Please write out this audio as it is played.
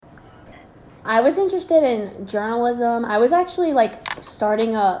I was interested in journalism. I was actually, like,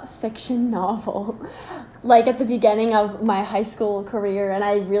 starting a fiction novel, like, at the beginning of my high school career, and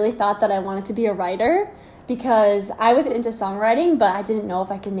I really thought that I wanted to be a writer because I was into songwriting, but I didn't know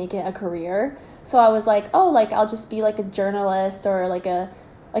if I could make it a career. So I was like, oh, like, I'll just be, like, a journalist or, like, an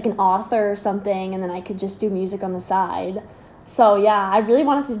author or something, and then I could just do music on the side. So, yeah, I really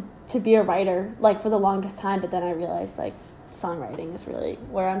wanted to be a writer, like, for the longest time, but then I realized, like, songwriting is really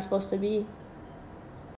where I'm supposed to be.